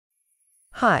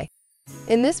Hi.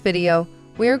 In this video,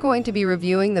 we are going to be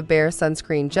reviewing the Bare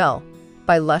Sunscreen Gel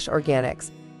by Lush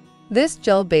Organix. This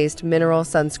gel-based mineral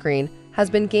sunscreen has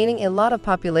been gaining a lot of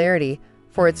popularity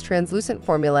for its translucent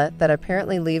formula that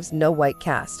apparently leaves no white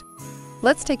cast.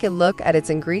 Let's take a look at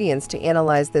its ingredients to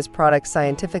analyze this product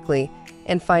scientifically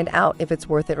and find out if it's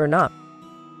worth it or not.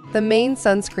 The main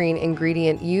sunscreen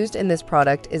ingredient used in this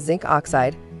product is zinc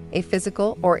oxide, a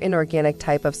physical or inorganic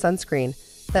type of sunscreen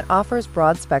that offers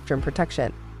broad-spectrum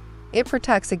protection. It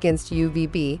protects against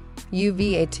UVB,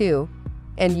 UVA II,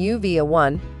 and UVA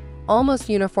I almost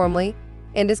uniformly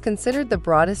and is considered the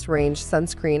broadest range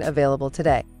sunscreen available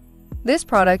today. This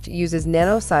product uses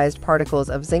nano-sized particles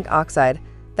of zinc oxide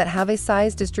that have a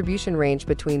size distribution range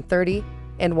between 30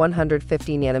 and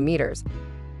 150 nanometers.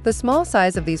 The small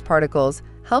size of these particles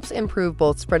helps improve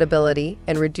both spreadability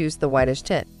and reduce the whitish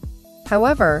tint.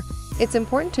 However, it's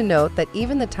important to note that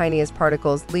even the tiniest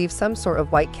particles leave some sort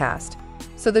of white cast,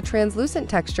 so the translucent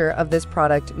texture of this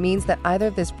product means that either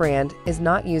this brand is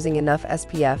not using enough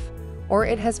SPF or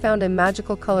it has found a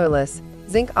magical colorless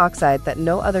zinc oxide that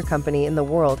no other company in the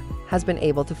world has been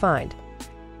able to find.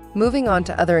 Moving on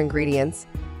to other ingredients,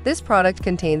 this product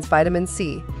contains vitamin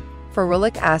C,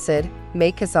 ferulic acid,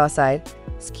 Madecassoside,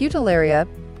 Scutellaria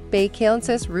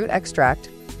Baicalensis Root Extract,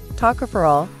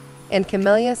 Tocopherol, and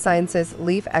Camellia Sinensis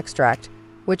Leaf Extract,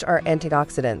 which are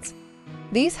antioxidants.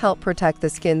 These help protect the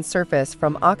skin's surface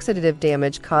from oxidative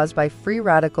damage caused by free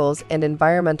radicals and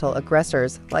environmental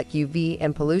aggressors like UV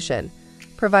and pollution,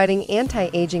 providing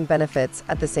anti-aging benefits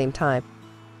at the same time.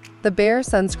 The Bare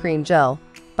Sunscreen Gel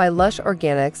by Lush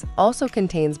Organix also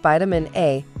contains vitamin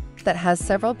A that has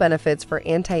several benefits for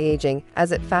anti-aging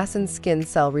as it fastens skin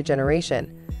cell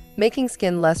regeneration, making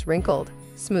skin less wrinkled,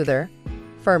 smoother,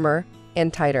 firmer,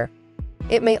 and tighter.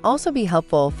 It may also be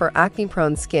helpful for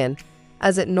acne-prone skin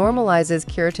as it normalizes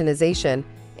keratinization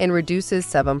and reduces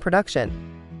sebum production.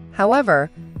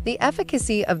 However, the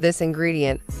efficacy of this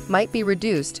ingredient might be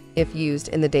reduced if used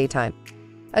in the daytime.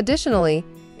 Additionally,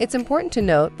 it's important to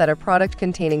note that a product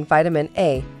containing vitamin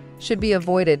A should be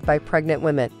avoided by pregnant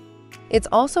women. It's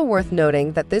also worth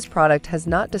noting that this product has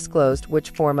not disclosed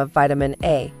which form of vitamin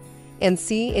A and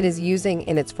C it is using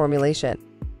in its formulation.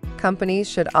 Companies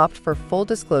should opt for full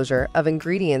disclosure of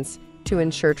ingredients to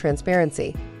ensure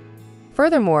transparency.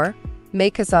 Furthermore,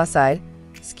 Madecassoside,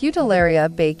 Scutellaria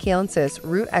Baicalensis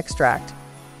Root Extract,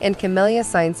 and Camellia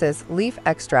Sinensis Leaf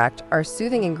Extract are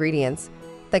soothing ingredients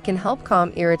that can help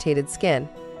calm irritated skin,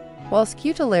 while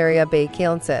Scutellaria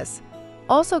Baicalensis,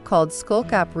 also called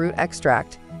Skullcap Root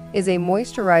Extract, is a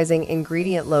moisturizing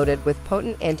ingredient loaded with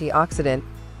potent antioxidant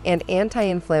and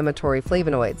anti-inflammatory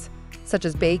flavonoids, such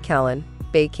as baicaline,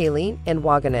 baicaline, and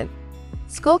guanine.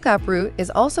 Skullcap root is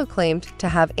also claimed to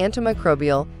have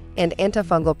antimicrobial and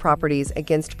antifungal properties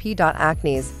against P.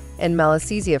 acnes and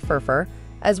Malassezia furfur,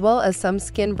 as well as some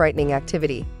skin-brightening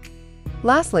activity.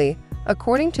 Lastly,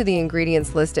 according to the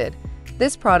ingredients listed,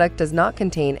 this product does not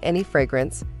contain any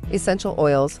fragrance, essential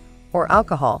oils, or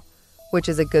alcohol, which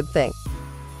is a good thing.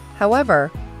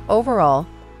 However, overall,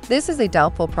 this is a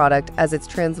doubtful product as its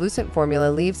translucent formula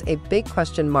leaves a big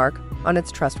question mark on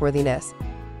its trustworthiness.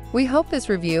 We hope this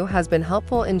review has been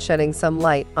helpful in shedding some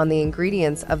light on the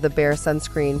ingredients of the Bare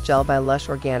Sunscreen Gel by Lush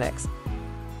Organix.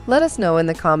 Let us know in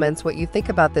the comments what you think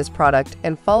about this product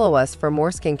and follow us for more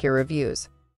skincare reviews.